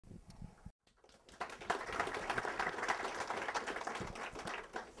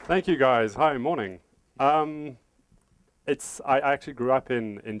Thank you, guys. Hi, morning. I actually grew up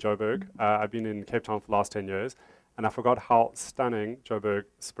in Joburg. I've been in Cape Town for the last 10 years, and I forgot how stunning Joburg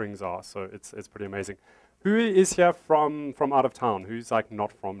Springs are, so it's pretty amazing. Who is here from out of town? Who's like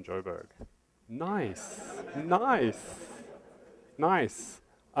not from Joburg? Nice, nice, nice.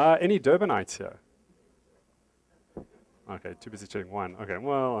 Any Durbanites here? Okay, too busy checking one. Okay,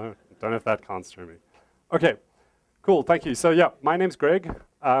 well, I don't know if that counts for me. Okay, cool, thank you. So yeah, my name's Greg.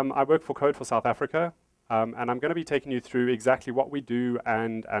 I work for Code for South Africa, and I'm going to be taking you through exactly what we do,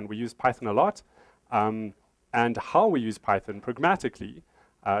 and we use Python a lot, and how we use Python pragmatically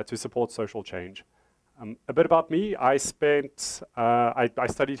to support social change. A bit about me, I studied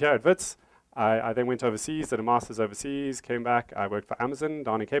here at Wits. I then went overseas, did a master's overseas, came back, I worked for Amazon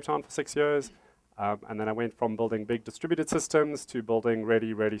down in Cape Town for 6 years, and then I went from building big distributed systems to building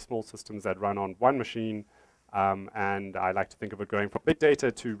really, really small systems that run on one machine, and I like to think of it going from big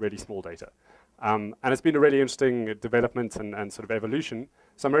data to really small data. And it's been a really interesting development and sort of evolution,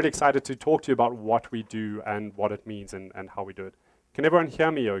 so I'm really excited to talk to you about what we do and what it means and how we do it. Can everyone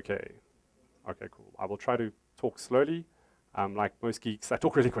hear me okay? Okay, cool. I will try to talk slowly. Like most geeks, I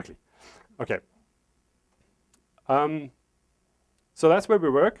talk really quickly. Okay. So that's where we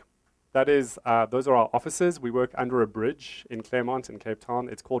work. That is, those are our offices. We work under a bridge in Claremont in Cape Town.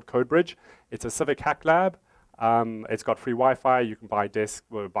 It's called CodeBridge. It's a civic hack lab. It's got free Wi-Fi. You can buy desk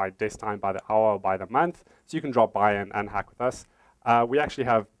time by the hour or by the month. So you can drop by and hack with us. We actually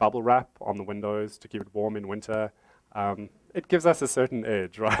have bubble wrap on the windows to keep it warm in winter. It gives us a certain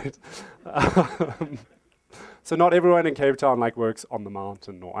edge, right? So not everyone in Cape Town works on the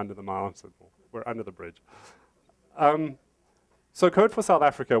mountain or under the mountain. We're under the bridge. So Code for South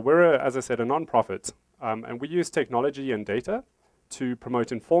Africa, we're, as I said, a non-profit, and we use technology and data to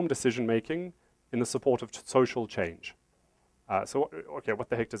promote informed decision-making in the support of social change. Okay, what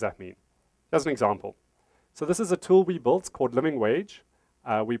the heck does that mean? Here's an example. So this is a tool we built called Living Wage.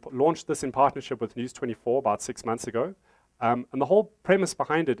 We launched this in partnership with News24 about 6 months ago. And the whole premise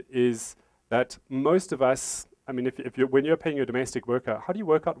behind it is that most of us, I mean, when you're paying your domestic worker, how do you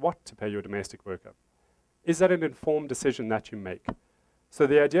work out what to pay your domestic worker? Is that an informed decision that you make? So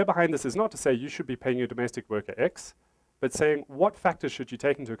the idea behind this is not to say you should be paying your domestic worker X, but saying what factors should you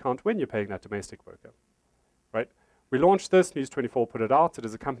take into account when you're paying that domestic worker, right? We launched this, News24 put it out. It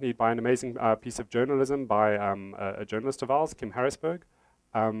is accompanied by an amazing piece of journalism by a journalist of ours, Kim Harrisberg.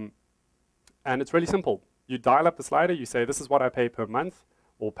 And it's really simple. You dial up the slider, you say, this is what I pay per month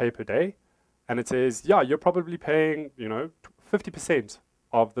or pay per day. And it says, yeah, you're probably paying 50%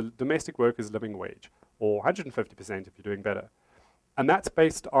 of the domestic worker's living wage, or 150% if you're doing better. And that's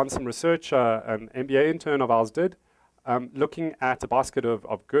based on some research an MBA intern of ours did, looking at a basket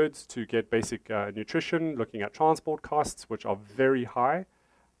of goods to get basic nutrition, looking at transport costs, which are very high,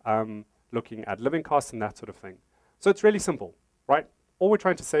 looking at living costs and that sort of thing. So it's really simple, right? All we're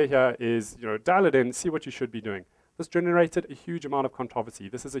trying to say here is, dial it in, see what you should be doing. This generated a huge amount of controversy.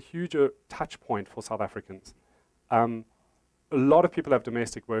 This is a huge touch point for South Africans. A lot of people have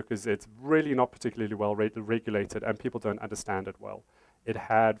domestic workers. It's really not particularly well regulated, and people don't understand it well. It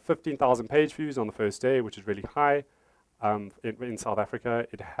had 15,000 page views on the first day, which is really high in South Africa.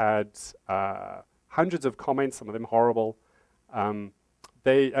 It had hundreds of comments, some of them horrible. And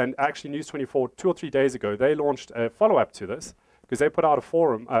actually News24, 2 or 3 days ago, they launched a follow-up to this, because they put out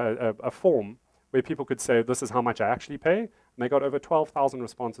a form where people could say, this is how much I actually pay, and they got over 12,000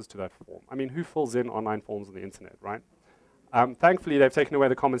 responses to that form. I mean, who fills in online forms on the internet, right? Thankfully, they've taken away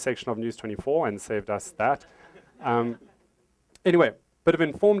the comment section of News24 and saved us that. Anyway, bit of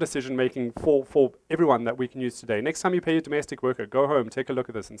informed decision-making for everyone that we can use today. Next time you pay your domestic worker, go home, take a look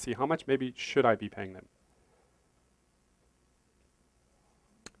at this, and see how much maybe should I be paying them.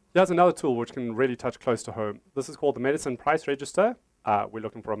 Here's another tool which can really touch close to home. This is called the Medicine Price Register. We're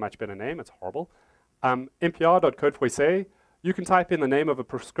looking for a much better name. It's horrible. NPR.code4say, you can type in the name of a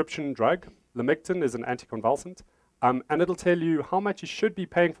prescription drug. Lamictal is an anticonvulsant. And it'll tell you how much you should be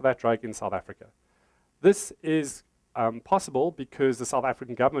paying for that drug in South Africa. This is possible because the South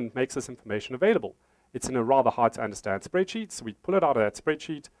African government makes this information available. It's in a rather hard to understand spreadsheet, so we pull it out of that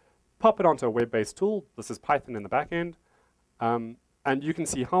spreadsheet, pop it onto a web-based tool. This is Python in the back end. And you can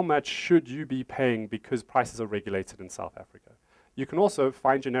see how much should you be paying because prices are regulated in South Africa. You can also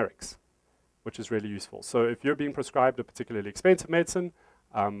find generics, which is really useful. So if you're being prescribed a particularly expensive medicine,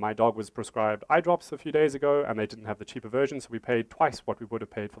 my dog was prescribed eye drops a few days ago, and they didn't have the cheaper version, so we paid twice what we would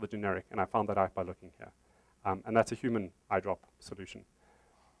have paid for the generic, and I found that out by looking here. And that's a human eye drop solution.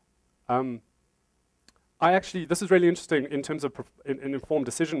 This is really interesting in terms of in informed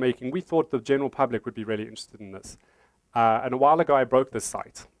decision-making. We thought the general public would be really interested in this. And a while ago, I broke this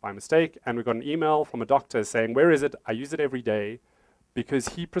site by mistake, and we got an email from a doctor saying, where is it? I use it every day because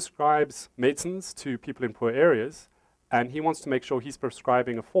he prescribes medicines to people in poor areas, and he wants to make sure he's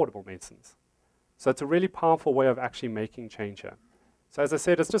prescribing affordable medicines. So it's a really powerful way of actually making change here. So as I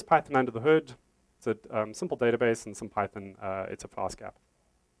said, it's just Python under the hood. It's a simple database and some Python. It's a Flask app.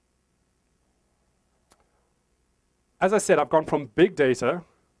 As I said, I've gone from big data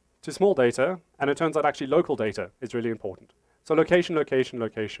to small data, and it turns out actually local data is really important. So location, location,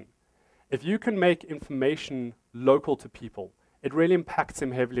 location. If you can make information local to people, it really impacts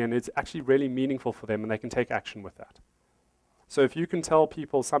them heavily, and it's actually really meaningful for them, and they can take action with that. So if you can tell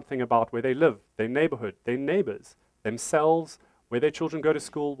people something about where they live, their neighborhood, their neighbors, themselves, where their children go to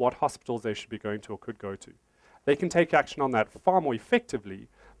school, what hospitals they should be going to or could go to, they can take action on that far more effectively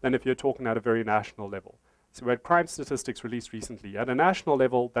than if you're talking at a very national level. So we had crime statistics released recently. At a national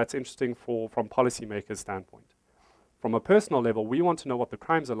level, that's interesting from policymakers' standpoint. From a personal level, we want to know what the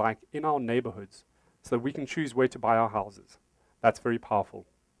crimes are like in our neighborhoods so that we can choose where to buy our houses. That's very powerful.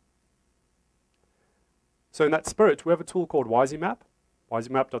 So in that spirit, we have a tool called WaziMap,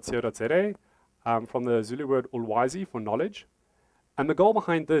 wazimap.co.za, from the Zulu word ulwazi for knowledge. And the goal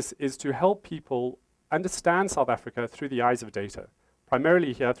behind this is to help people understand South Africa through the eyes of data.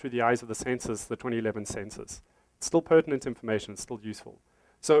 Primarily here through the eyes of the census, the 2011 census. It's still pertinent information, it's still useful.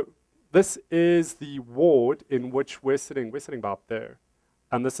 So this is the ward in which we're sitting about there.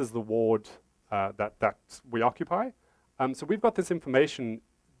 And this is the ward that we occupy. So we've got this information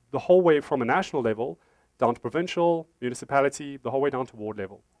the whole way from a national level down to provincial, municipality, the whole way down to ward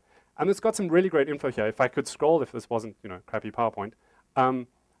level. And it's got some really great info here. If I could scroll, if this wasn't crappy PowerPoint.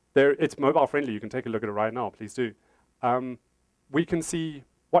 It's mobile friendly, you can take a look at it right now, please do. We can see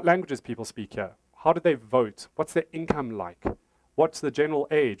what languages people speak here. How do they vote? What's their income like? What's the general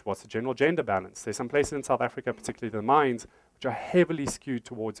age? What's the general gender balance? There's some places in South Africa, particularly the mines, which are heavily skewed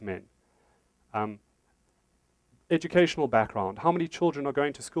towards men. Educational background. How many children are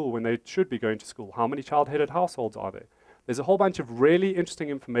going to school when they should be going to school? How many child-headed households are there? There's a whole bunch of really interesting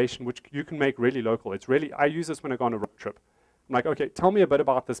information which you can make really local. I use this when I go on a road trip. I'm like, okay, tell me a bit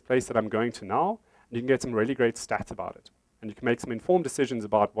about this place that I'm going to now, and you can get some really great stats about it. And you can make some informed decisions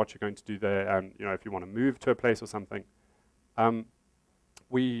about what you're going to do there, and if you want to move to a place or something.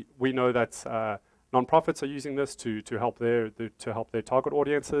 We know that nonprofits are using this to help their target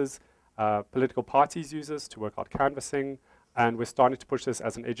audiences. Political parties use this to work out canvassing, and we're starting to push this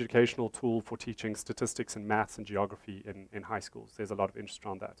as an educational tool for teaching statistics and maths and geography in high schools. There's a lot of interest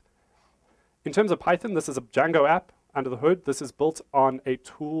around that. In terms of Python, this is a Django app. Under the hood, this is built on a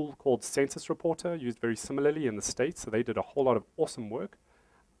tool called Census Reporter, used very similarly in the States, so they did a whole lot of awesome work.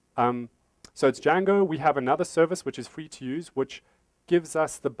 So it's Django. We have another service which is free to use, which gives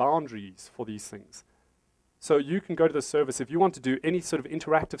us the boundaries for these things. So you can go to the service if you want to do any sort of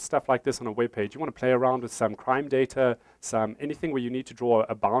interactive stuff like this on a web page. You want to play around with some crime data, anything where you need to draw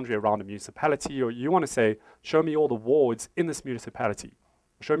a boundary around a municipality, or you want to say, show me all the wards in this municipality,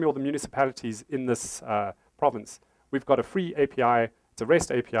 show me all the municipalities in this province. We've got a free API. It's a REST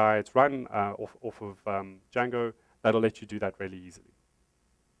API. It's run off of Django. That'll let you do that really easily.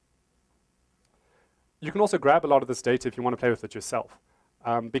 You can also grab a lot of this data if you want to play with it yourself.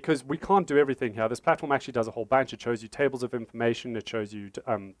 Because we can't do everything here. This platform actually does a whole bunch. It shows you tables of information. It shows you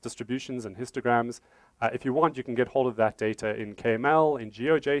distributions and histograms. If you want, you can get hold of that data in KML, in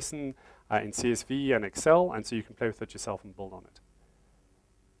GeoJSON, in CSV and Excel, and so you can play with it yourself and build on it.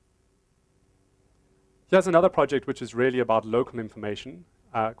 Here's another project which is really about local information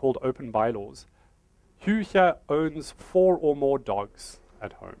called Open Bylaws. Who here owns 4 or more dogs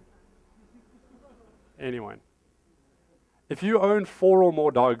at home? Anyone? If you own 4 or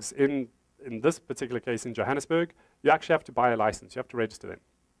more dogs, in this particular case in Johannesburg, you actually have to buy a license. You have to register them.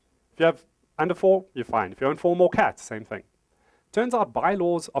 If you have under 4, you're fine. If you own 4 or more cats, same thing. Turns out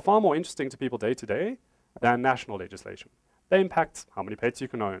bylaws are far more interesting to people day to day than national legislation. They impact how many pets you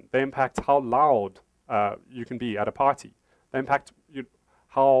can own. They impact how loud you can be at a party. They impact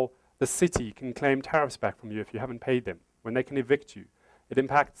how the city can claim tariffs back from you if you haven't paid them, when they can evict you. It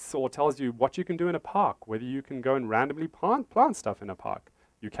impacts or tells you what you can do in a park, whether you can go and randomly plant stuff in a park.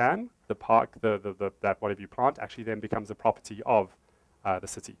 You can. The park, that whatever you plant actually then becomes the property of the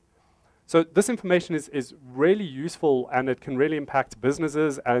city. So this information is really useful, and it can really impact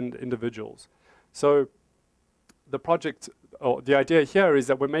businesses and individuals. So the project, or the idea here is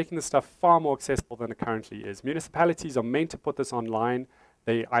that we're making this stuff far more accessible than it currently is. Municipalities are meant to put this online.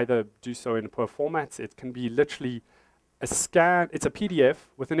 They either do so in poor formats. It can be literally a scan. It's a PDF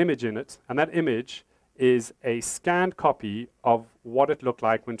with an image in it, and that image is a scanned copy of what it looked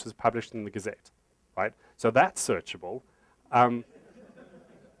like when it was published in the Gazette. right? So that's searchable.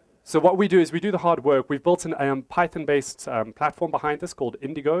 So what we do is we do the hard work. We've built a Python-based platform behind this called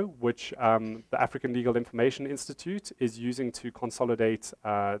Indigo, which the African Legal Information Institute is using to consolidate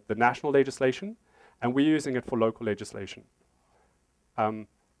the national legislation, and we're using it for local legislation. And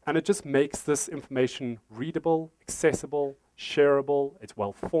it just makes this information readable, accessible, shareable. It's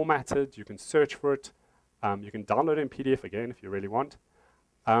well formatted. You can search for it. You can download it in PDF again if you really want.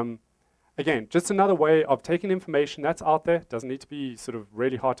 Again, just another way of taking information that's out there, doesn't need to be sort of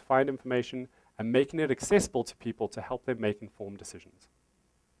really hard to find information, and making it accessible to people to help them make informed decisions.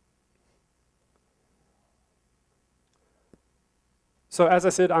 So as I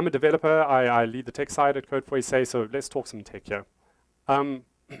said, I'm a developer. I lead the tech side at Code4SA, so let's talk some tech here. I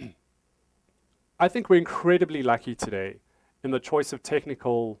think we're incredibly lucky today in the choice of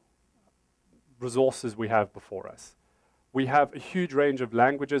technical resources we have before us. We have a huge range of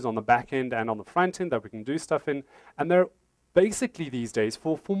languages on the back end and on the front end that we can do stuff in, and they're basically these days,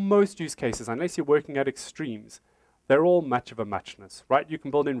 for most use cases, unless you're working at extremes, they're all much of a muchness, right? You can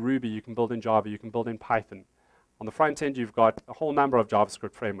build in Ruby, you can build in Java, you can build in Python. On the front end, you've got a whole number of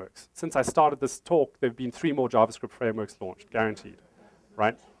JavaScript frameworks. Since I started this talk, there have been 3 more JavaScript frameworks launched, guaranteed,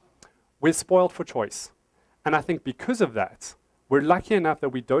 right? We're spoiled for choice. And I think because of that, we're lucky enough that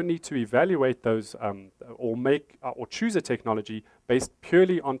we don't need to evaluate those or choose a technology based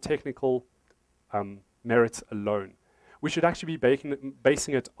purely on technical merits alone. We should actually be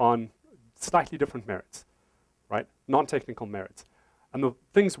basing it on slightly different merits, right? Non-technical merits. And the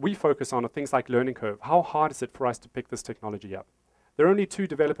things we focus on are things like learning curve. How hard is it for us to pick this technology up? There are only 2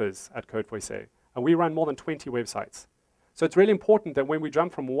 developers at Code4SA, and we run more than 20 websites. So it's really important that when we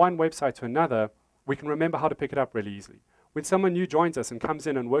jump from one website to another, we can remember how to pick it up really easily. When someone new joins us and comes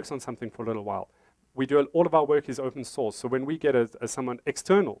in and works on something for a little while, all of our work is open source. So when we get someone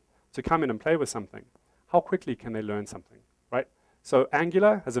external to come in and play with something, how quickly can they learn something, right? So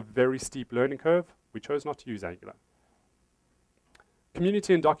Angular has a very steep learning curve. We chose not to use Angular.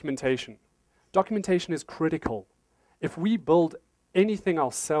 Community and documentation. Documentation is critical. If we build anything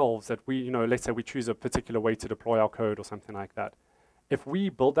ourselves that let's say we choose a particular way to deploy our code or something like that, if we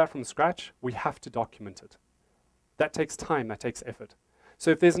build that from scratch, we have to document it. That takes time, that takes effort.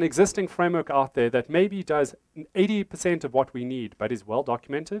 So if there's an existing framework out there that maybe does 80% of what we need, but is well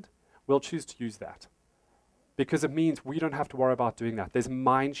documented, we'll choose to use that. Because it means we don't have to worry about doing that. There's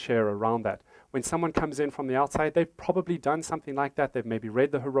mind share around that. When someone comes in from the outside, they've probably done something like that. They've maybe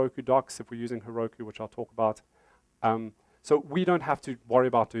read the Heroku docs, if we're using Heroku, which I'll talk about. So we don't have to worry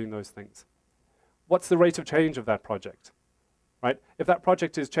about doing those things. What's the rate of change of that project? Right? If that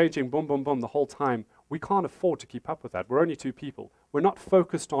project is changing boom, boom, boom the whole time, we can't afford to keep up with that. We're only 2 people. We're not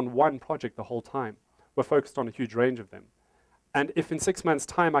focused on one project the whole time. We're focused on a huge range of them. And if in 6 months'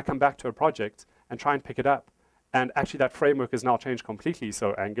 time I come back to a project and try and pick it up, and actually that framework has now changed completely,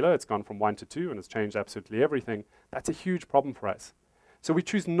 so Angular, it's gone from 1 to 2, and it's changed absolutely everything, that's a huge problem for us. So we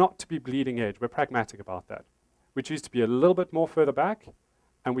choose not to be bleeding edge. We're pragmatic about that. We choose to be a little bit more further back,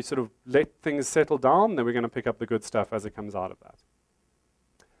 and we sort of let things settle down, then we're going to pick up the good stuff as it comes out of that.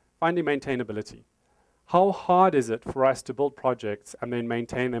 Finally, maintainability. How hard is it for us to build projects and then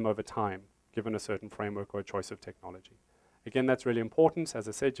maintain them over time, given a certain framework or a choice of technology? Again, that's really important. As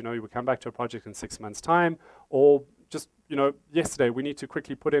I said, we come back to a project in 6 months' time, or just, yesterday we need to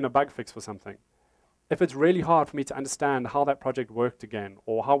quickly put in a bug fix for something. If it's really hard for me to understand how that project worked again,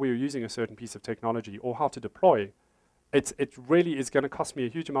 or how we were using a certain piece of technology, or how to deploy, it really is going to cost me a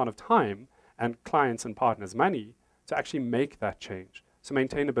huge amount of time and clients and partners money to actually make that change. So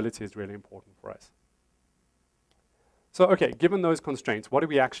maintainability is really important for us. So okay, given those constraints, what do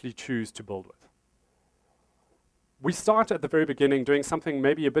we actually choose to build with? We start at the very beginning doing something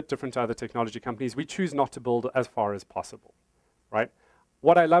maybe a bit different to other technology companies. We choose not to build as far as possible, right?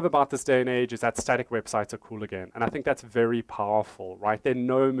 What I love about this day and age is that static websites are cool again. And I think that's very powerful, right? There are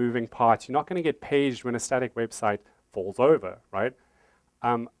no moving parts. You're not going to get paged when a static website falls over, right?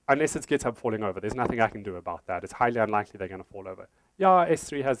 Unless it's GitHub falling over. There's nothing I can do about that. It's highly unlikely they're going to fall over. Yeah,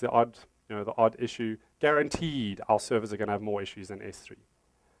 S3 has the odd issue. Guaranteed our servers are going to have more issues than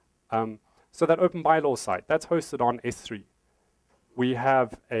S3. So that open bylaws site, that's hosted on S3. We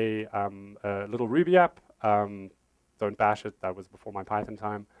have a little Ruby app. Don't bash it, that was before my Python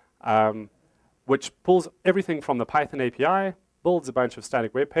time, which pulls everything from the Python API, builds a bunch of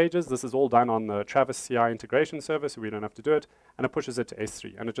static web pages. This is all done on the Travis CI integration server, so we don't have to do it, and it pushes it to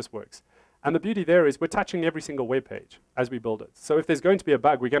S3, and it just works. And the beauty there is we're touching every single web page as we build it. So if there's going to be a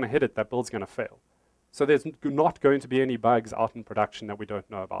bug, we're going to hit it, that build's going to fail. So there's not going to be any bugs out in production that we don't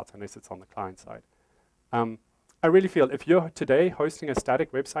know about, unless it's on the client side. I really feel if you're today hosting a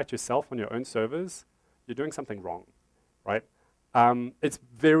static website yourself on your own servers, you're doing something wrong, right? It's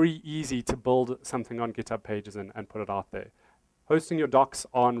very easy to build something on GitHub pages and put it out there. Hosting your docs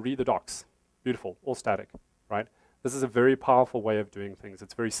on Read the Docs, beautiful, all static, right? This is a very powerful way of doing things.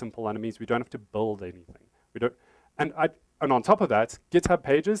 It's very simple, and it means we don't have to build anything. We don't, and on top of that, GitHub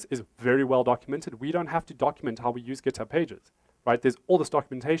pages is very well documented. We don't have to document how we use GitHub pages, right? There's all this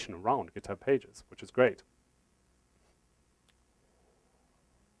documentation around GitHub pages, which is great.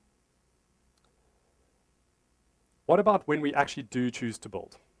 What about when we actually do choose to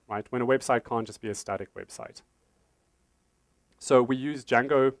build, right? When a website can't just be a static website. So we use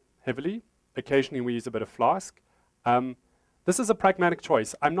Django heavily. Occasionally we use a bit of Flask. This is a pragmatic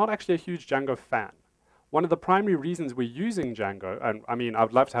choice. I'm not actually a huge Django fan. One of the primary reasons we're using Django, and I mean, I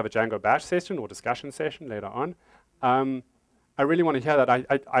would love to have a Django bash session or discussion session later on. I really want to hear that.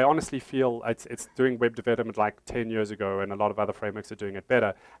 I honestly feel it's doing web development like 10 years ago, and a lot of other frameworks are doing it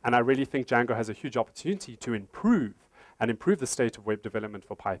better. And I really think Django has a huge opportunity to improve the state of web development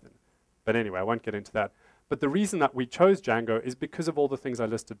for Python. But anyway, I won't get into that. But the reason that we chose Django is because of all the things I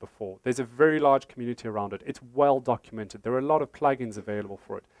listed before. There's a very large community around it. It's well documented. There are a lot of plugins available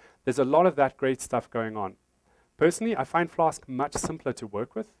for it. There's a lot of that great stuff going on. Personally, I find Flask much simpler to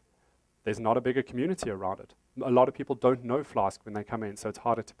work with. There's not a bigger community around it. A lot of people don't know Flask when they come in, so it's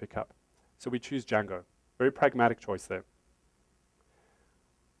harder to pick up. So we choose Django. Very pragmatic choice there.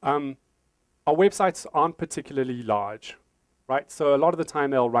 Our websites aren't particularly large, right? So a lot of the time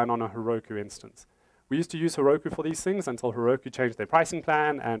they'll run on a Heroku instance. We used to use Heroku for these things until Heroku changed their pricing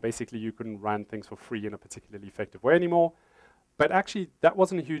plan, and basically you couldn't run things for free in a particularly effective way anymore. But actually, that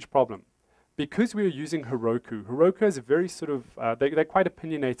wasn't a huge problem. Because we were using Heroku, Heroku is a very sort of, they're quite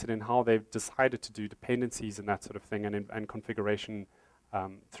opinionated in how they've decided to do dependencies and that sort of thing, and configuration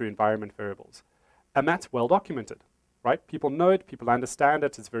through environment variables. And that's well documented, right? People know it, people understand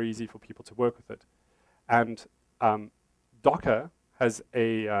it, it's very easy for people to work with it. And Docker has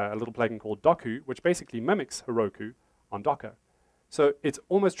a little plugin called Doku, which basically mimics Heroku on Docker. So it's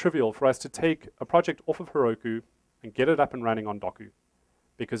almost trivial for us to take a project off of Heroku and get it up and running on Doku,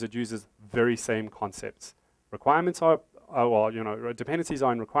 because it uses very same concepts. Requirements are, well, you know, dependencies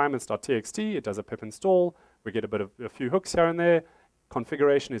are in requirements.txt. It does a pip install. We get a few hooks here and there.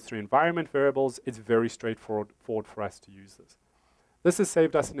 Configuration is through environment variables. It's very straightforward for us to use this. This has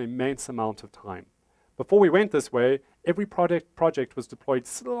saved us an immense amount of time. Before we went this way, every project was deployed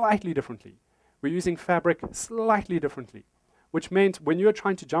slightly differently. We're using Fabric slightly differently, which meant when you're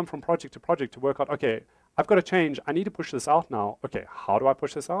trying to jump from project to project to work out, okay, I've got to change, I need to push this out now. Okay, how do I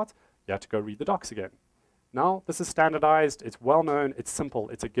push this out? You have to go read the docs again. Now, this is standardized, it's well known, it's simple,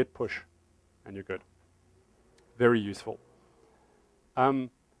 it's a git push, and you're good. Very useful.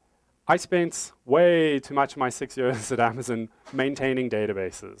 I spent way too much of my 6 years at Amazon maintaining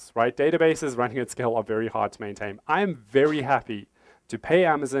databases, right? Databases running at scale are very hard to maintain. I am very happy to pay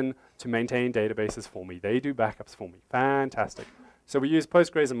Amazon to maintain databases for me. They do backups for me. Fantastic. So we use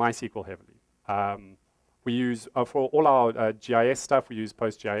Postgres and MySQL heavily. We use, for all our GIS stuff, we use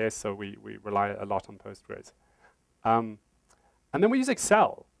PostGIS, so we rely a lot on Postgres. And then we use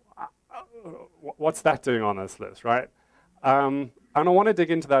Excel. What's that doing on this list, right? And I want to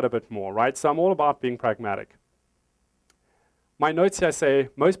dig into that a bit more, right? So I'm all about being pragmatic. My notes here say,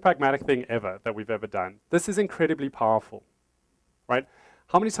 most pragmatic thing ever that we've ever done. This is incredibly powerful, right?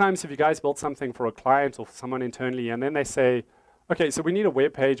 How many times have you guys built something for a client or for someone internally, and then they say, okay, so we need a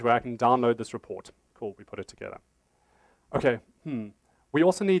web page where I can download this report. Cool, we put it together. Okay, we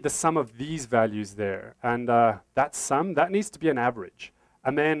also need the sum of these values there, and that sum, that needs to be an average.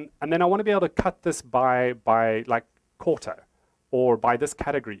 And then I want to be able to cut this by like quarter, or by this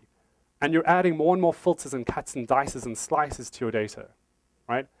category. And you're adding more and more filters and cuts and dices and slices to your data,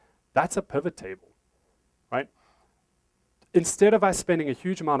 right? That's a pivot table, right? Instead of us spending a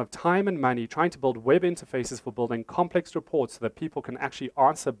huge amount of time and money trying to build web interfaces for building complex reports so that people can actually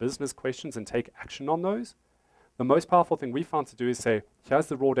answer business questions and take action on those, the most powerful thing we found to do is say, here's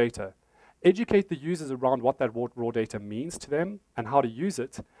the raw data. Educate the users around what that raw data means to them and how to use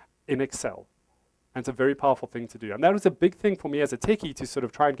it in Excel. And it's a very powerful thing to do. And that was a big thing for me as a techie to sort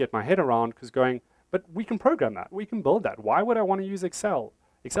of try and get my head around, because going, but we can program that, we can build that. Why would I want to use Excel?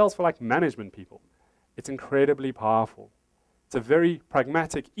 Excel's for like management people. It's incredibly powerful. It's a very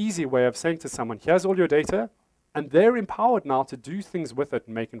pragmatic, easy way of saying to someone, here's all your data, and they're empowered now to do things with it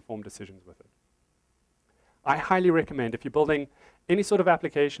and make informed decisions with it. I highly recommend, if you're building any sort of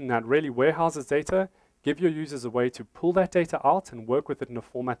application that really warehouses data, give your users a way to pull that data out and work with it in a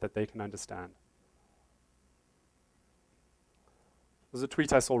format that they can understand. There's a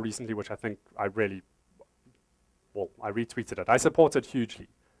tweet I saw recently which I think I really well, I retweeted it. I support it hugely,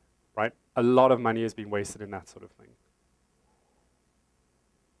 right? A lot of money has been wasted in that sort of thing.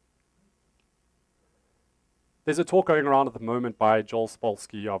 There's a talk going around at the moment by Joel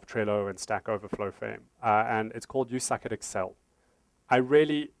Spolsky of Trello and Stack Overflow fame, and it's called You Suck at Excel. I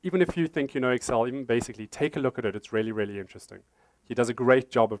really, even if you think you know Excel, even basically, take a look at it. It's really, really interesting. He does a great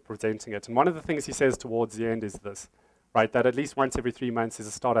job of presenting it. And one of the things he says towards the end is this, right, that at least once every 3 months is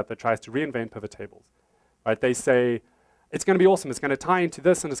a startup that tries to reinvent pivot tables. Right? They say, it's going to be awesome. It's going to tie into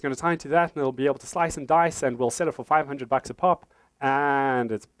this, and it's going to tie into that, and it'll be able to slice and dice, and we'll sell it for $500 a pop,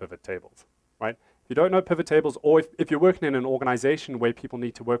 and it's pivot tables, right? If you don't know pivot tables, or if you're working in an organization where people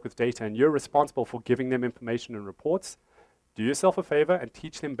need to work with data, and you're responsible for giving them information and reports, do yourself a favor and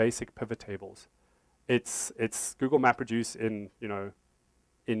teach them basic pivot tables. It's Google MapReduce in, you know,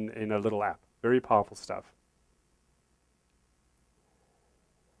 in a little app. Very powerful stuff.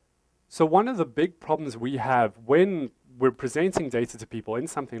 So one of the big problems we have when we're presenting data to people in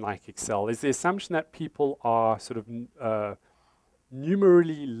something like Excel is the assumption that people are sort of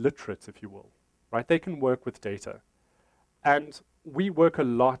numerically literate, if you will, right? They can work with data. And we work a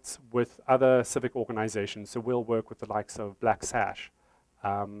lot with other civic organizations. So we'll work with the likes of Black Sash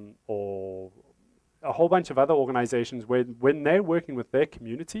or a whole bunch of other organizations where when they're working with their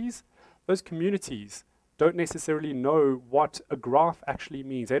communities, those communities don't necessarily know what a graph actually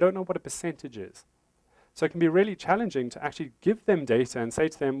means. They don't know what a percentage is. So it can be really challenging to actually give them data and say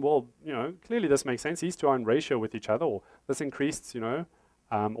to them, well, you know, clearly this makes sense. These two are in ratio with each other, or this increased, you know,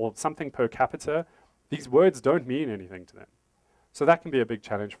 or something per capita. These words don't mean anything to them. So that can be a big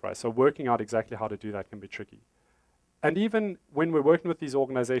challenge for us. So working out exactly how to do that can be tricky. And even when we're working with these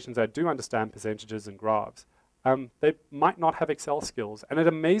organizations that do understand percentages and graphs, they might not have Excel skills. And it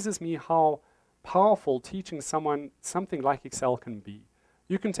amazes me how powerful teaching someone something like Excel can be.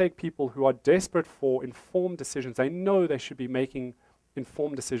 You can take people who are desperate for informed decisions. They know they should be making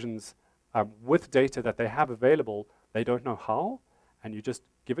informed decisions with data that they have available. They don't know how. And you just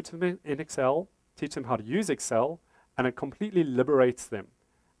give it to them in Excel, teach them how to use Excel, and it completely liberates them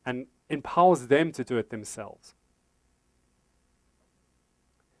and empowers them to do it themselves.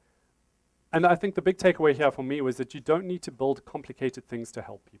 And I think the big takeaway here for me was that you don't need to build complicated things to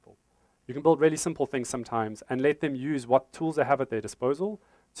help people. You can build really simple things sometimes and let them use what tools they have at their disposal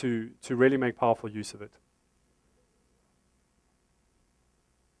to really make powerful use of it.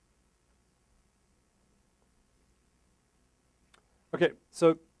 Okay,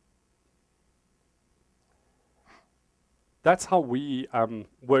 so that's how we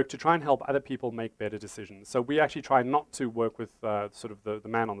work to try and help other people make better decisions. So we actually try not to work with sort of the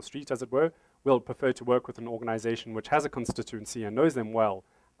man on the street, as it were. We'll prefer to work with an organization which has a constituency and knows them well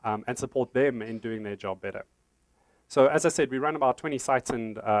and support them in doing their job better. So as I said, we run about 20 sites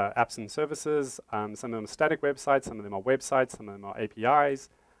and apps and services. Some of them are static websites, some of them are websites, some of them are APIs.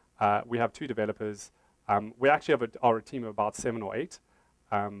 We have 2 developers. We actually have a team of about 7 or 8.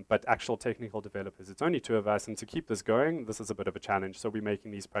 But actual technical developers. It's only 2 of us, and to keep this going, this is a bit of a challenge, so we're making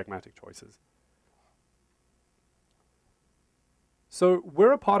these pragmatic choices. So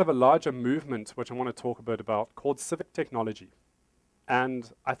we're a part of a larger movement, which I want to talk a bit about, called civic technology.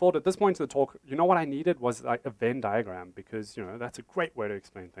 And I thought at this point in the talk, you know what I needed was like a Venn diagram, because you know that's a great way to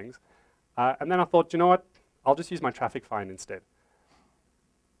explain things. And then I thought, you know what, I'll just use my traffic fine instead.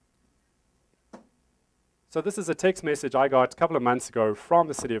 So this is a text message I got a couple of months ago from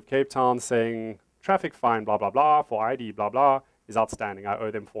the city of Cape Town saying, traffic fine, blah, blah, blah, for ID, blah, blah, is outstanding. I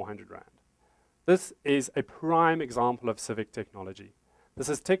owe them 400 Rand. This is a prime example of civic technology. This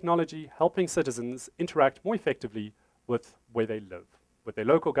is technology helping citizens interact more effectively with where they live, with their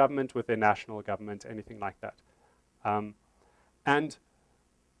local government, with their national government, anything like that. And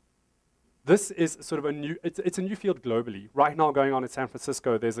this is sort of a new, it's a new field globally. Right now going on in San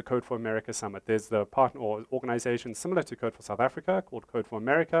Francisco, there's a Code for America Summit. There's the partner or organization similar to Code for South Africa called Code for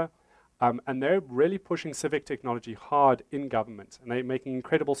America. And they're really pushing civic technology hard in government. And they're making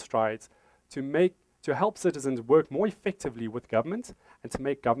incredible strides to help citizens work more effectively with government and to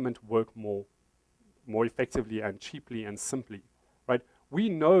make government work more effectively and cheaply and simply, right? We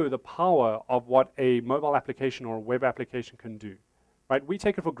know the power of what a mobile application or a web application can do. Right? We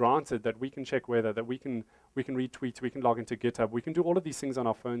take it for granted that we can check weather, that we can read tweets, we can log into GitHub, we can do all of these things on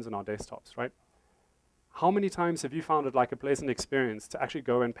our phones and our desktops, right? How many times have you found it like a pleasant experience to actually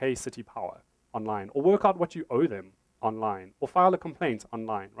go and pay city power online, or work out what you owe them online, or file a complaint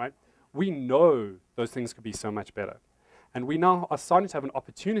online, right? We know those things could be so much better. And we now are starting to have an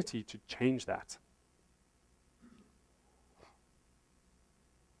opportunity to change that.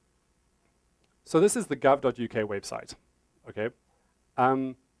 So this is the gov.uk website, okay?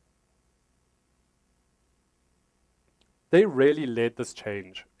 They really led this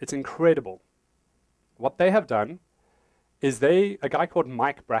change. It's incredible. What they have done is a guy called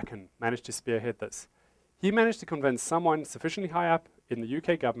Mike Bracken managed to spearhead this. He managed to convince someone sufficiently high up in the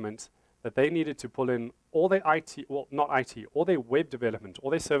UK government that they needed to pull in all their IT, well, not IT, all their web development, all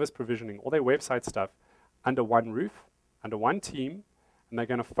their service provisioning, all their website stuff under one roof, under one team, and they're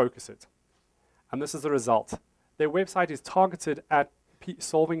going to focus it. And this is the result. Their website is targeted at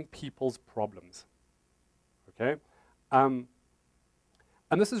solving people's problems. Okay? And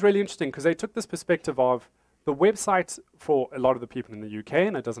this is really interesting because they took this perspective of the website for a lot of the people in the UK,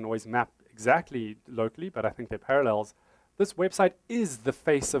 and it doesn't always map exactly locally, but I think they're parallels. This website is the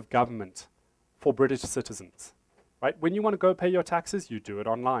face of government for British citizens, right? When you want to go pay your taxes, you do it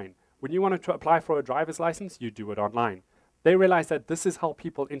online. When you want to apply for a driver's license, you do it online. They realize that this is how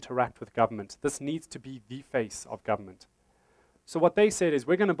people interact with government. This needs to be the face of government. So what they said is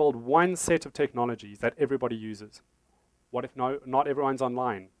we're going to build one set of technologies that everybody uses. What if not everyone's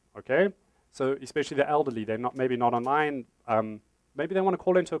online, okay? So especially the elderly, they're maybe not online. Maybe they want to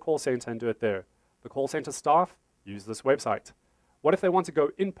call into a call center and do it there. The call center staff use this website. What if they want to go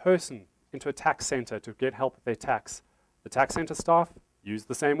in person into a tax center to get help with their tax? The tax center staff use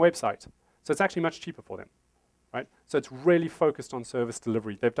the same website. So it's actually much cheaper for them, right? So it's really focused on service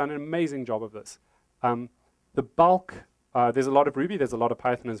delivery. They've done an amazing job of this. The bulk, there's a lot of Ruby, there's a lot of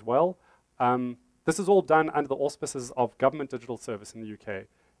Python as well. This is all done under the auspices of Government Digital Service in the UK.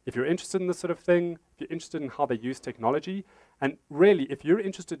 If you're interested in this sort of thing, if you're interested in how they use technology, and really, if you're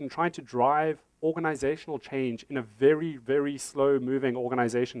interested in trying to drive organizational change in a very, very slow-moving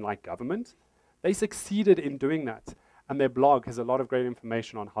organization like government, they succeeded in doing that. And their blog has a lot of great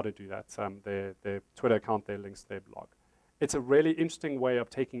information on how to do that. Their Twitter account, their links to their blog. It's a really interesting way of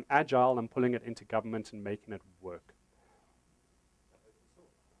taking Agile and pulling it into government and making it work.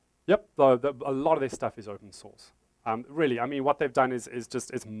 Yep, a lot of their stuff is open source. Really, I mean, what they've done is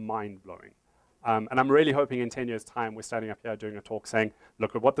mind-blowing. And I'm really hoping in 10 years' time we're standing up here doing a talk saying,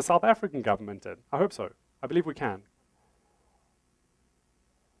 look at what the South African government did. I hope so. I believe we can.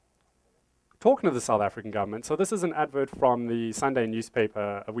 Talking of the South African government, so this is an advert from the Sunday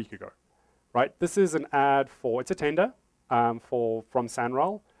newspaper a week ago, right? This is an ad for, it's a tender from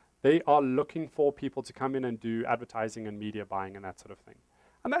Sanral. They are looking for people to come in and do advertising and media buying and that sort of thing.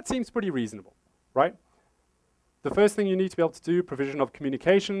 And that seems pretty reasonable, right? The first thing you need to be able to do, provision of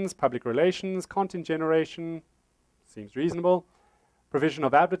communications, public relations, content generation, seems reasonable. Provision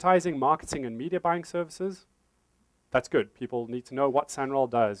of advertising, marketing, and media buying services, that's good. People need to know what Sanral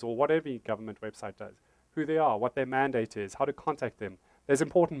does, or what every government website does, who they are, what their mandate is, how to contact them. There's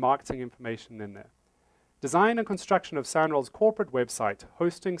important marketing information in there. Design and construction of Sanral's corporate website,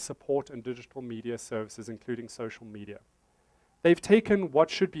 hosting, support, and digital media services, including social media. They've taken what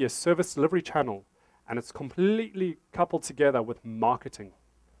should be a service delivery channel, and it's completely coupled together with marketing.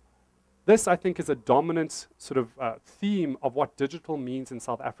 This, I think, is a dominant sort of theme of what digital means in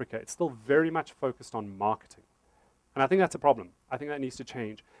South Africa. It's still very much focused on marketing. And I think that's a problem. I think that needs to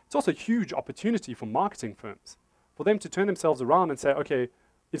change. It's also a huge opportunity for marketing firms, for them to turn themselves around and say, okay,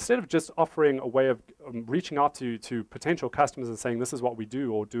 instead of just offering a way of reaching out to potential customers and saying this is what we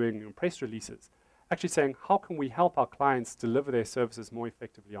do, or doing press releases, actually saying, how can we help our clients deliver their services more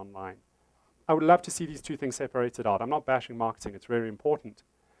effectively online? I would love to see these two things separated out. I'm not bashing marketing, it's very important.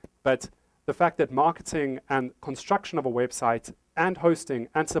 But the fact that marketing and construction of a website and hosting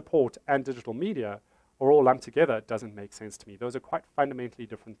and support and digital media are all lumped together doesn't make sense to me. Those are quite fundamentally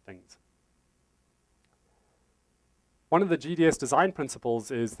different things. One of the GDS design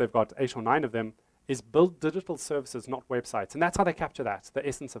principles is, they've got 8 or 9 of them, is build digital services, not websites. And that's how they capture that, the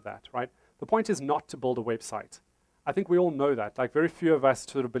essence of that, right? The point is not to build a website. I think we all know that. Like, very few of us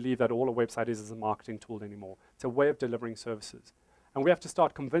sort of believe that all a website is a marketing tool anymore. It's a way of delivering services. And we have to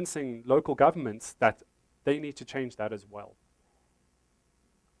start convincing local governments that they need to change that as well.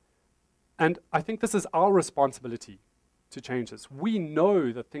 And I think this is our responsibility to change this. We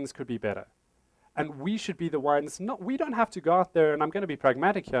know that things could be better. And we should be the ones, we don't have to go out there, and I'm going to be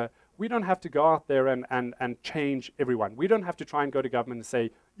pragmatic here, we don't have to go out there and change everyone. We don't have to try and go to government and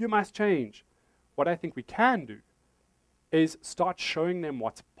say, you must change. What I think we can do is start showing them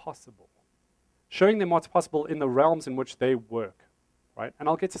what's possible. Showing them what's possible in the realms in which they work, right? And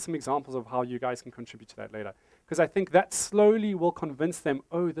I'll get to some examples of how you guys can contribute to that later. Because I think that slowly will convince them,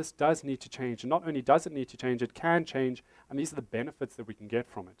 oh, this does need to change. And not only does it need to change, it can change, and these are the benefits that we can get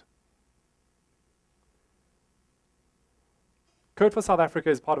from it. Code for South Africa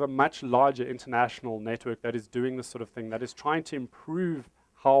is part of a much larger international network that is doing this sort of thing, that is trying to improve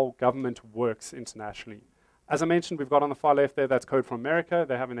how government works internationally. As I mentioned, we've got on the far left there, that's Code for America.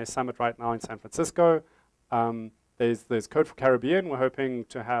 They're having their summit right now in San Francisco. They're There's Code for Caribbean. We're hoping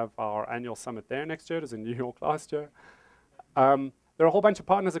to have our annual summit there next year. It was in New York last year. There are a whole bunch of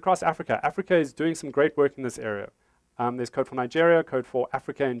partners across Africa. Africa is doing some great work in this area. There's Code for Nigeria, Code for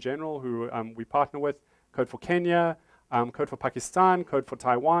Africa in general, who we partner with, Code for Kenya, Code for Pakistan, Code for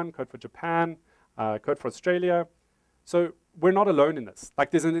Taiwan, Code for Japan, Code for Australia. So we're not alone in this.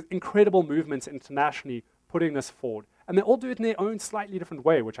 Like, there's an incredible movement internationally putting this forward. And they all do it in their own slightly different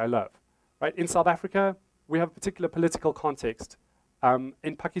way, which I love. Right? In South Africa, we have a particular political context.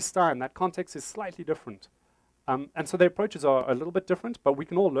 In Pakistan, that context is slightly different. And so the approaches are a little bit different, but we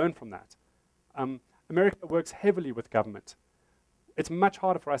can all learn from that. America works heavily with government. It's much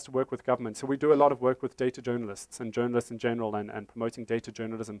harder for us to work with government, so we do a lot of work with data journalists and journalists in general and promoting data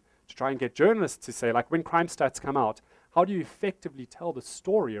journalism to try and get journalists to say, like, when crime stats come out, how do you effectively tell the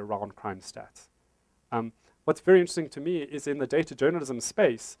story around crime stats? What's very interesting to me is in the data journalism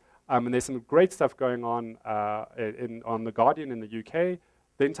space, and there's some great stuff going on on The Guardian in the UK.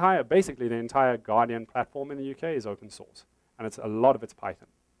 Basically the entire Guardian platform in the UK is open source, and a lot of it's Python.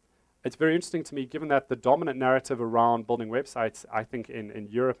 It's very interesting to me, given that the dominant narrative around building websites, I think in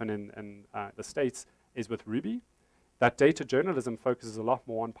Europe and in the States, is with Ruby, that data journalism focuses a lot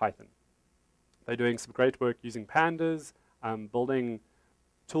more on Python. They're doing some great work using pandas, building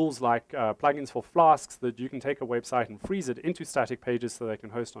tools like plugins for Flasks that you can take a website and freeze it into static pages so they can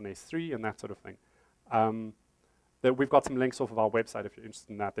host on S3 and that sort of thing. We've got some links off of our website if you're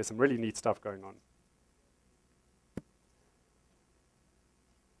interested in that. There's some really neat stuff going on.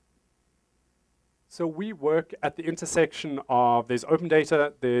 So we work at the intersection of, there's open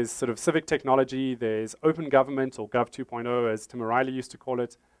data, there's sort of civic technology, there's open government, or Gov 2.0 as Tim O'Reilly used to call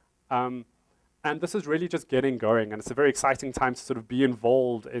it. And this is really just getting going, and it's a very exciting time to sort of be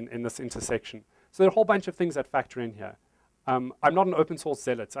involved in this intersection. So there are a whole bunch of things that factor in here. I'm not an open source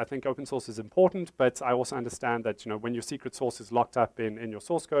zealot. I think open source is important, but I also understand that, when your secret source is locked up in your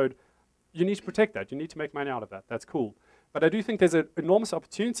source code, you need to protect that. You need to make money out of that. That's cool. But I do think there's an enormous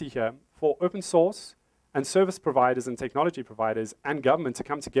opportunity here for open source and service providers and technology providers and government to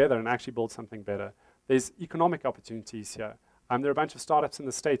come together and actually build something better. There's economic opportunities here. There are a bunch of startups in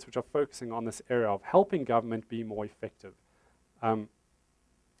the States which are focusing on this area of helping government be more effective.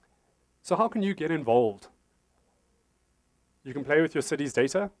 So how can you get involved? You can play with your city's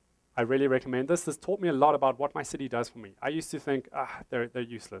data. I really recommend this. This taught me a lot about what my city does for me. I used to think, they're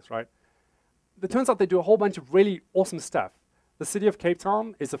useless, right? It turns out they do a whole bunch of really awesome stuff. The city of Cape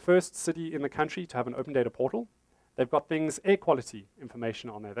Town is the first city in the country to have an open data portal. They've got things, air quality information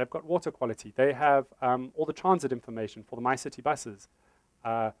on there. They've got water quality. They have all the transit information for the MyCity buses.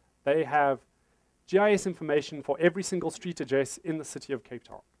 They have GIS information for every single street address in the city of Cape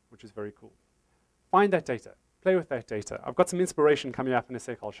Town, which is very cool. Find that data. Play with that data. I've got some inspiration coming up in a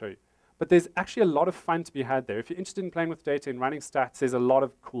sec, I'll show you. But there's actually a lot of fun to be had there. If you're interested in playing with data and running stats, there's a lot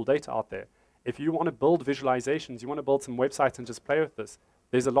of cool data out there. If you want to build visualizations, you want to build some websites and just play with this,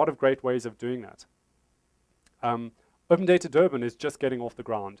 there's a lot of great ways of doing that. Open Data Durban is just getting off the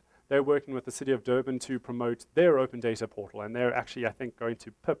ground. They're working with the City of Durban to promote their open data portal, and they're actually, I think, going to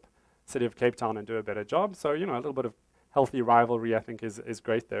pip City of Cape Town and do a better job. So, a little bit of healthy rivalry, I think, is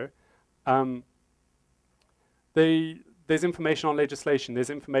great there. There's information on legislation. There's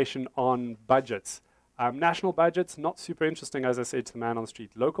information on budgets. National budgets, not super interesting, as I said to the man on the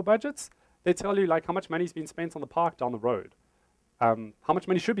street. Local budgets, they tell you like how much money's been spent on the park down the road. How much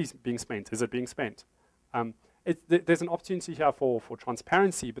money should be being spent? Is it being spent? There's an opportunity here for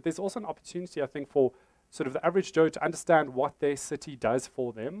transparency, but there's also an opportunity, I think, for sort of the average Joe to understand what their city does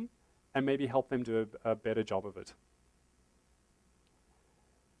for them and maybe help them do a better job of it.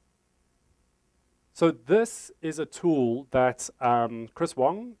 So this is a tool that Chris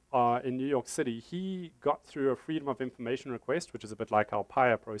Wong in New York City, he got through a Freedom of Information request, which is a bit like our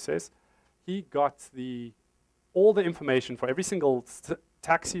PIA process. He got all the information for every single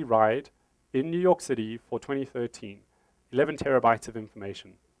taxi ride in New York City for 2013, 11 terabytes of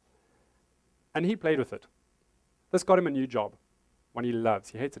information. And he played with it. This got him a new job, one he loves.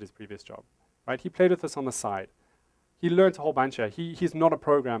 He hated his previous job, right? He played with this on the side. He learned a whole bunch here. He's not a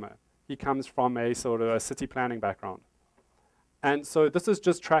programmer. He comes from a sort of a city planning background. And so this is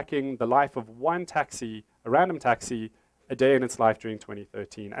just tracking the life of one taxi, a random taxi, a day in its life during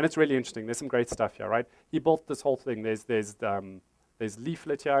 2013. And it's really interesting. There's some great stuff here, right? He built this whole thing. There's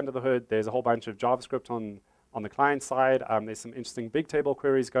leaflet here under the hood. There's a whole bunch of JavaScript on the client side. There's some interesting big table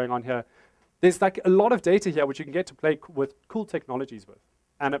queries going on here. There's like a lot of data here which you can get to play with cool technologies with.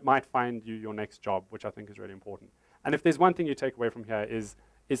 And it might find you your next job, which I think is really important. And if there's one thing you take away from here is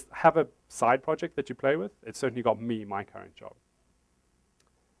have a side project that you play with. It's certainly got me my current job.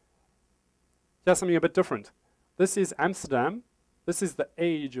 Here's something a bit different. This is Amsterdam. This is the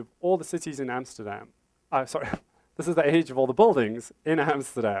age of all the cities in Amsterdam. Sorry, this is the age of all the buildings in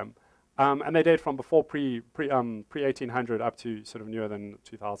Amsterdam. And they date from before pre-1800 up to sort of newer than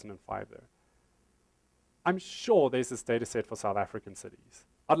 2005 there. I'm sure there's this data set for South African cities.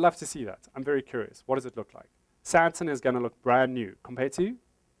 I'd love to see that. I'm very curious. What does it look like? Sandton is going to look brand new compared to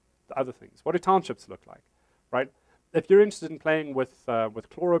the other things. What do townships look like, right? If you're interested in playing with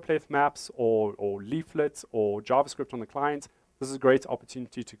choropleth maps or leaflets or JavaScript on the client, this is a great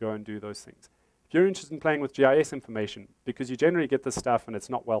opportunity to go and do those things. If you're interested in playing with GIS information, because you generally get this stuff and it's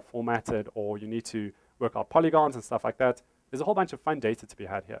not well formatted, or you need to work out polygons and stuff like that, there's a whole bunch of fun data to be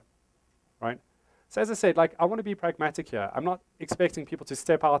had here, right? So as I said, like, I want to be pragmatic here. I'm not expecting people to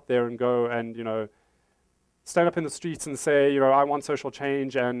step out there and go and, you know, stand up in the streets and say, you know, I want social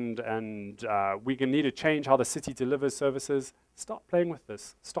change and we need to change how the city delivers services. Start playing with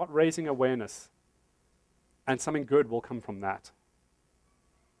this. Start raising awareness. And something good will come from that.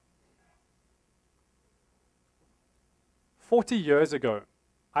 40 years ago,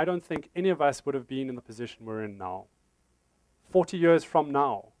 I don't think any of us would have been in the position we're in now. 40 years from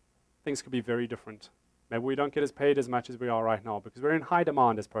now, things could be very different. Maybe we don't get as paid as much as we are right now because we're in high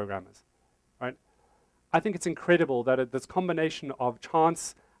demand as programmers, right? I think it's incredible that this combination of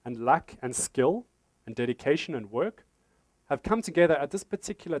chance and luck and skill and dedication and work have come together at this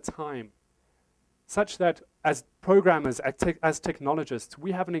particular time, such that as programmers, as technologists,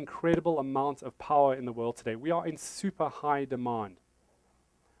 we have an incredible amount of power in the world today. We are in super high demand.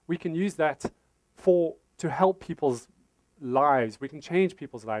 We can use that to help people's lives. We can change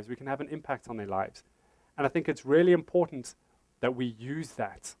people's lives. We can have an impact on their lives. And I think it's really important that we use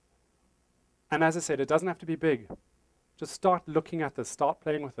that. And as I said, it doesn't have to be big. Just start looking at this. Start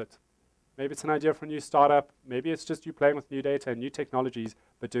playing with it. Maybe it's an idea for a new startup. Maybe it's just you playing with new data and new technologies,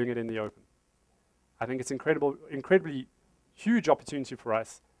 but doing it in the open. I think it's incredibly huge opportunity for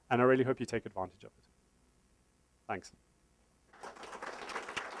us, and I really hope you take advantage of it. Thanks.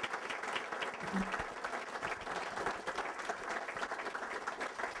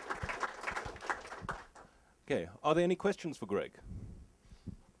 Okay, are there any questions for Greg?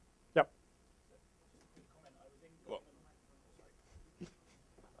 Yep.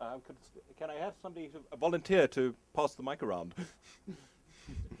 Can I have somebody, a volunteer, to pass the mic around?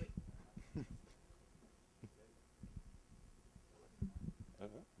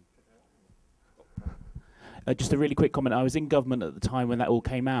 Just a really quick comment. I was in government at the time when that all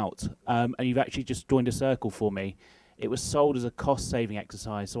came out, and you've actually just joined a circle for me. It was sold as a cost-saving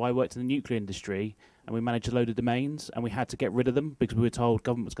exercise. So I worked in the nuclear industry, and we managed a load of domains, and we had to get rid of them because we were told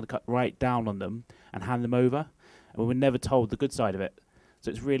government was going to cut right down on them and hand them over, and we were never told the good side of it. So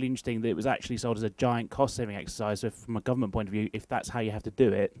it's really interesting that it was actually sold as a giant cost-saving exercise. So from a government point of view, if that's how you have to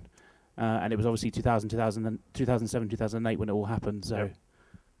do it, and it was obviously 2007, 2008 when it all happened. So. Yep.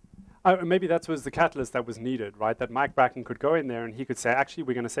 Maybe that was the catalyst that was needed, right? That Mike Bracken could go in there and he could say, actually,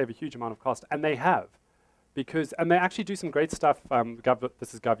 we're going to save a huge amount of cost. And they have. And they actually do some great stuff.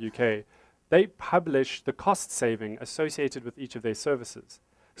 This is Gov UK. They publish the cost saving associated with each of their services.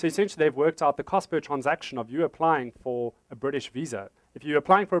 So essentially, they've worked out the cost per transaction of you applying for a British visa. If you're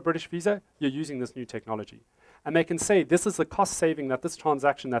applying for a British visa, you're using this new technology. And they can say, this is the cost saving that this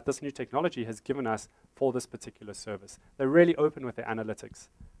transaction, that this new technology has given us for this particular service. They're really open with their analytics.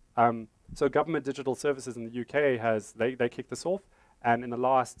 So Government Digital Services in the UK they kicked this off, and in the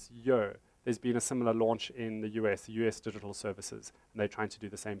last year, there's been a similar launch in the US Digital Services, and they're trying to do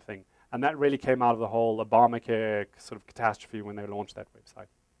the same thing. And that really came out of the whole Obamacare sort of catastrophe when they launched that website.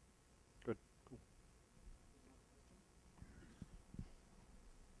 Good.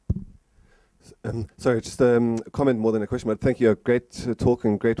 Cool. Sorry, just a comment more than a question, but thank you. Great talk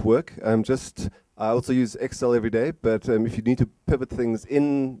and great work. I also use Excel every day, but if you need to pivot things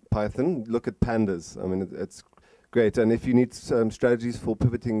in Python, look at pandas. I mean, it's great. And if you need some strategies for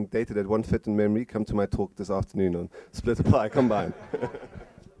pivoting data that won't fit in memory, come to my talk this afternoon on split apply combine.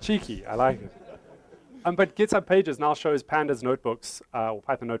 Cheeky, I like it. But GitHub Pages now shows pandas notebooks, or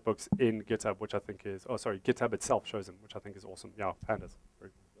Python notebooks in GitHub, which I think is, GitHub itself shows them, which I think is awesome. Yeah, pandas. Very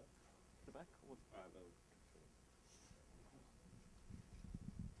cool.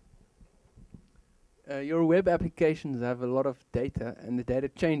 Your web applications have a lot of data, and the data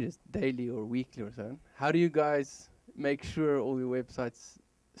changes daily or weekly or so. How do you guys make sure all your websites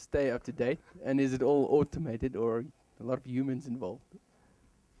stay up to date? And is it all automated, or a lot of humans involved?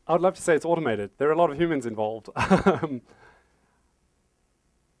 I would love to say it's automated. There are a lot of humans involved.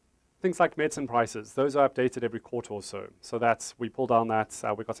 Things like medicine prices, those are updated every quarter or so. So we pull down that,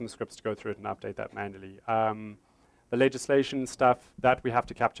 we've got some scripts to go through it and update that manually. The legislation stuff, that we have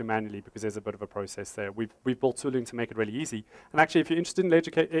to capture manually because there's a bit of a process there. We've built tooling to make it really easy. And actually, if you're interested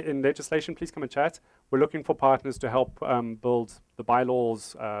in legislation, please come and chat. We're looking for partners to help build the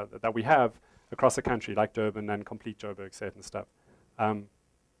bylaws that we have across the country, like Durban and Complete Joburg, certain stuff.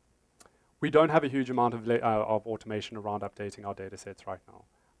 We don't have a huge amount of automation around updating our data sets right now.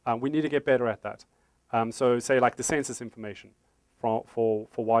 We need to get better at that. So say like the census information for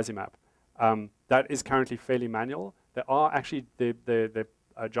WASIMAP. That is currently fairly manual. There are actually the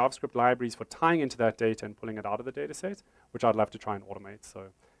JavaScript libraries for tying into that data and pulling it out of the data set, which I'd love to try and automate. So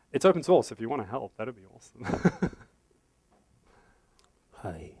it's open source. If you want to help, that would be awesome.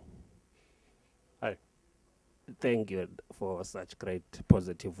 Hi. Hi. Thank you for such great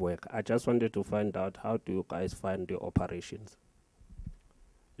positive work. I just wanted to find out, how do you guys fund the operations?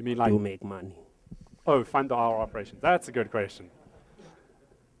 You mean like to make money? Oh, fund our operations. That's a good question.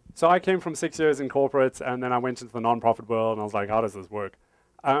 So I came from 6 years in corporate, and then I went into the nonprofit world, and I was like, how does this work?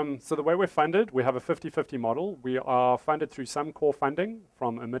 So the way we're funded, we have a 50-50 model. We are funded through some core funding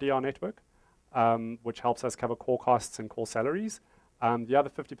from a mid-year network, which helps us cover core costs and core salaries. The other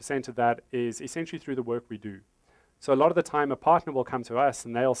 50% of that is essentially through the work we do. So a lot of the time, a partner will come to us,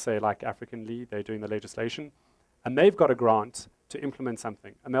 and they'll say, like African Lead, they're doing the legislation, and they've got a grant to implement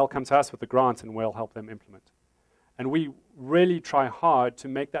something. And they'll come to us with the grant, and we'll help them implement. And we really try hard to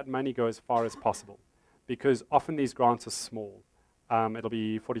make that money go as far as possible, because often these grants are small. It'll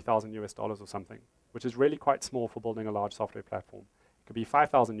be 40,000 US dollars or something, which is really quite small for building a large software platform. It could be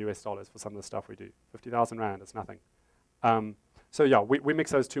 5,000 US dollars for some of the stuff we do. 50,000 Rand is nothing. So yeah, we mix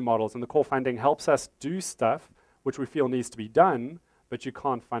those two models, and the core funding helps us do stuff which we feel needs to be done, but you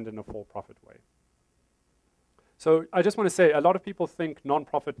can't fund in a for-profit way. So I just want to say, a lot of people think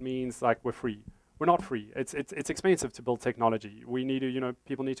non-profit means like we're free. We're not free. It's expensive to build technology. We need to,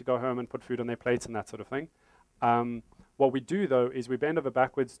 people need to go home and put food on their plates and that sort of thing. What we do, though, is we bend over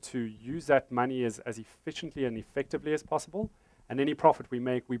backwards to use that money as efficiently and effectively as possible. And any profit we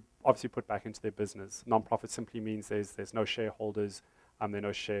make, we obviously put back into their business. Non-profit simply means there's no shareholders, there are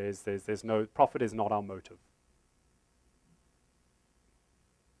no shares, there's no profit is not our motive.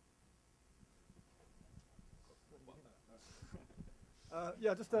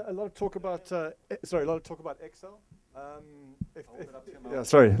 Yeah, just a lot of talk about sorry, a lot of talk about Excel.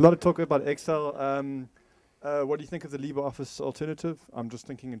 Sorry, a lot of talk about Excel. What do you think of the LibreOffice alternative? I'm just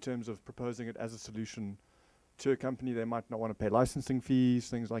thinking in terms of proposing it as a solution to a company. They might not want to pay licensing fees,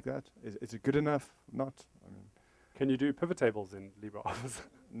 things like that. Is it good enough? Not? I mean, can you do pivot tables in LibreOffice?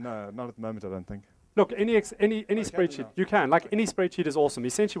 No, not at the moment, I don't think. Look, any spreadsheet, you can. Like any spreadsheet is awesome.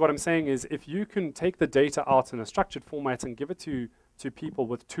 Essentially what I'm saying is if you can take the data out in a structured format and give it to people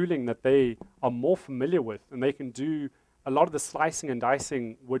with tooling that they are more familiar with, and they can do a lot of the slicing and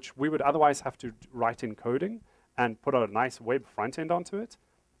dicing, which we would otherwise have to write in coding and put a nice web front end onto it,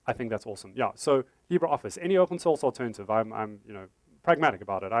 I think that's awesome. Yeah, so LibreOffice, any open source alternative, I'm pragmatic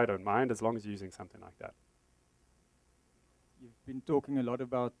about it. I don't mind as long as you're using something like that. You've been talking a lot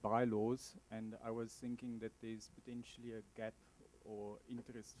about bylaws, and I was thinking that there's potentially a gap or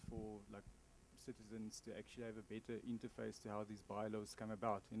interest for like citizens to actually have a better interface to how these bylaws come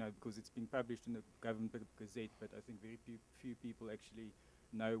about, because it's been published in the government gazette, but I think very few people actually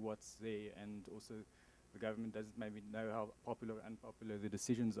know what's there, and also the government doesn't maybe know how popular or unpopular the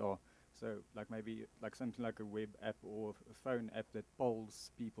decisions are. So like maybe like something like a web app or a phone app that polls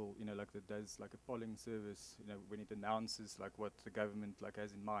people, like that does like a polling service, when it announces like what the government like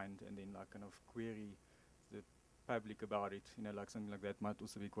has in mind, and then like kind of query the public about it, like something like that might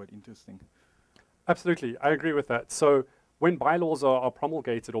also be quite interesting. Absolutely, I agree with that. So when bylaws are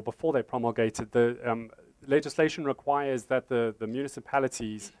promulgated, or before they're promulgated, the legislation requires that the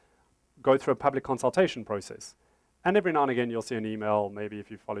municipalities go through a public consultation process. And every now and again you'll see an email, maybe if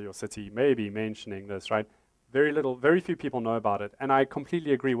you follow your city, maybe mentioning this, right? Very few people know about it. And I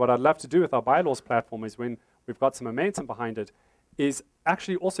completely agree. What I'd love to do with our bylaws platform is, when we've got some momentum behind it, is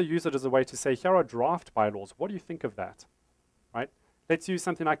actually also use it as a way to say, here are draft bylaws. What do you think of that, right? Let's use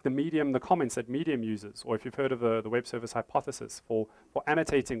something like the comments that Medium uses, or if you've heard of the web service hypothesis for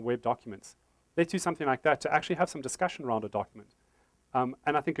annotating web documents. Let's use something like that to actually have some discussion around a document. And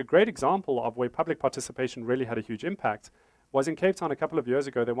I think a great example of where public participation really had a huge impact was in Cape Town a couple of years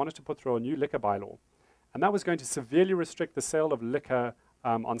ago. They wanted to put through a new liquor bylaw. And that was going to severely restrict the sale of liquor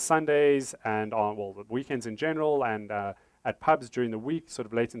on Sundays and on, the weekends in general, and at pubs during the week, sort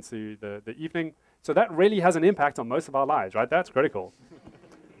of late into the evening. So that really has an impact on most of our lives, right? That's critical.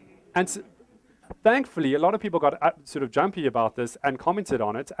 And thankfully, a lot of people got sort of jumpy about this and commented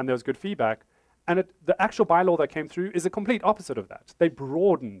on it, and there was good feedback. And the actual bylaw that came through is the complete opposite of that. They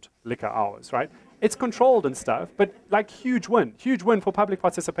broadened liquor hours, right? It's controlled and stuff, but like huge win for public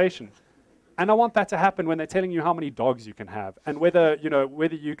participation. And I want that to happen when they're telling you how many dogs you can have and whether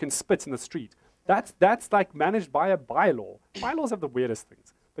you can spit in the street. That's like managed by a bylaw. Bylaws have the weirdest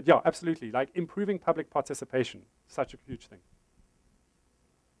things. But yeah, absolutely, like improving public participation, such a huge thing.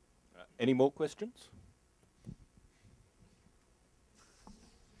 Any more questions?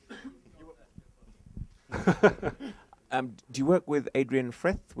 Do you work with Adrian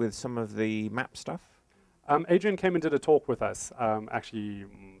Frith with some of the map stuff? Adrian came and did a talk with us actually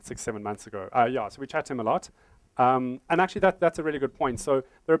 6-7 months ago. Yeah, so we chat to him a lot. And actually that's a really good point. So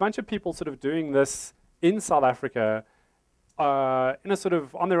there are a bunch of people sort of doing this in South Africa in a sort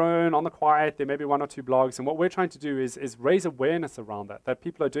of on their own, on the quiet. There may be 1 or 2 blogs. And what we're trying to do is raise awareness around that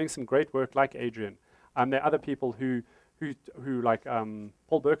people are doing some great work like Adrian. There are other people who like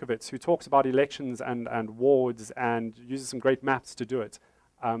Paul Berkowitz, who talks about elections and wards and uses some great maps to do it.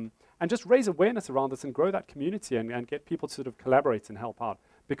 And just raise awareness around this and grow that community and get people to sort of collaborate and help out.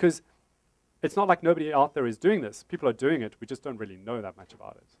 Because it's not like nobody out there is doing this. People are doing it. We just don't really know that much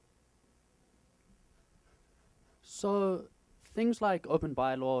about it. So things like open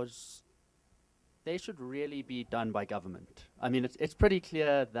bylaws, they should really be done by government. I mean, it's pretty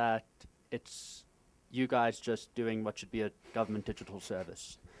clear that it's you guys just doing what should be a government digital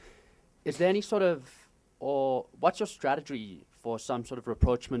service. Is there any sort of, or what's your strategy for some sort of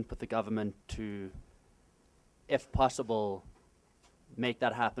rapprochement with the government to, if possible, make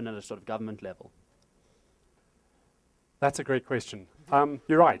that happen at a sort of government level? That's a great question.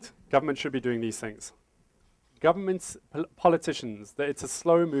 You're right. Government should be doing these things. Governments, politicians, it's a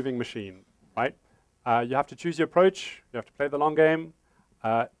slow-moving machine, right? You have to choose your approach. You have to play the long game.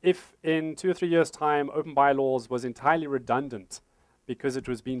 If in 2 or 3 years' time, open bylaws was entirely redundant because it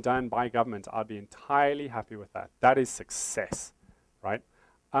was being done by government, I'd be entirely happy with that. That is success, right?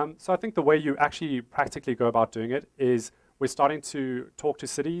 So I think the way you actually practically go about doing it is we're starting to talk to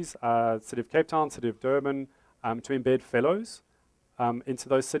cities, City of Cape Town, City of Durban, to embed fellows into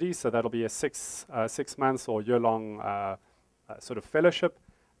those cities. So that'll be a 6 months or year-long sort of fellowship.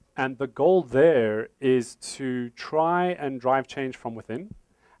 And the goal there is to try and drive change from within.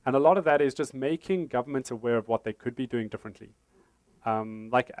 And a lot of that is just making governments aware of what they could be doing differently.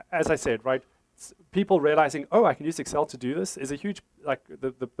 Like, as I said, right, people realizing, oh, I can use Excel to do this is a huge, like,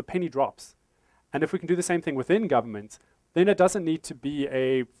 the penny drops. And if we can do the same thing within government, then it doesn't need to be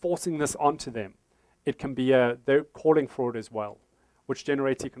a forcing this onto them. It can be they're calling for it as well, which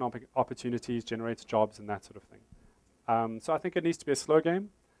generates economic opportunities, generates jobs, and that sort of thing. So I think it needs to be a slow game.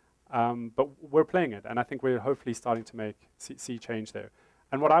 But we're playing it, and I think we're hopefully starting to see change there.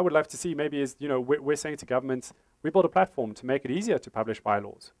 And what I would love to see maybe is, we're saying to governments, we build a platform to make it easier to publish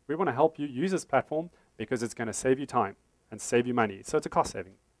bylaws. We want to help you use this platform because it's going to save you time and save you money. So it's a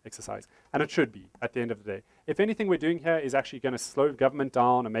cost-saving exercise, and it should be at the end of the day. If anything we're doing here is actually going to slow government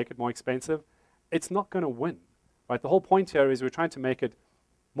down and make it more expensive, it's not going to win, right? The whole point here is we're trying to make it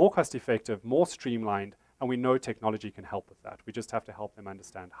more cost-effective, more streamlined, and we know technology can help with that. We just have to help them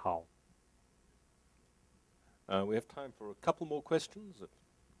understand how. We have time for a couple more questions.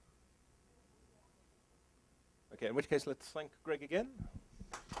 Okay, in which case, let's thank Greg again.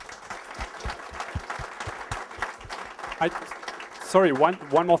 Sorry,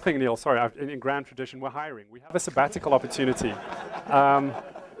 one more thing, Neil. Sorry, in grand tradition, we're hiring. We have a sabbatical opportunity.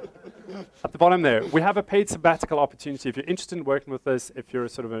 At the bottom there, we have a paid sabbatical opportunity. If you're interested in working with us, if you're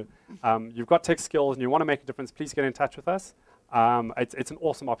sort of you've got tech skills and you want to make a difference, please get in touch with us. It's an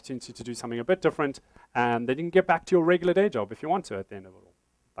awesome opportunity to do something a bit different, and then you can get back to your regular day job if you want to at the end of it all.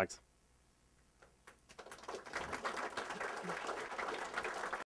 Thanks.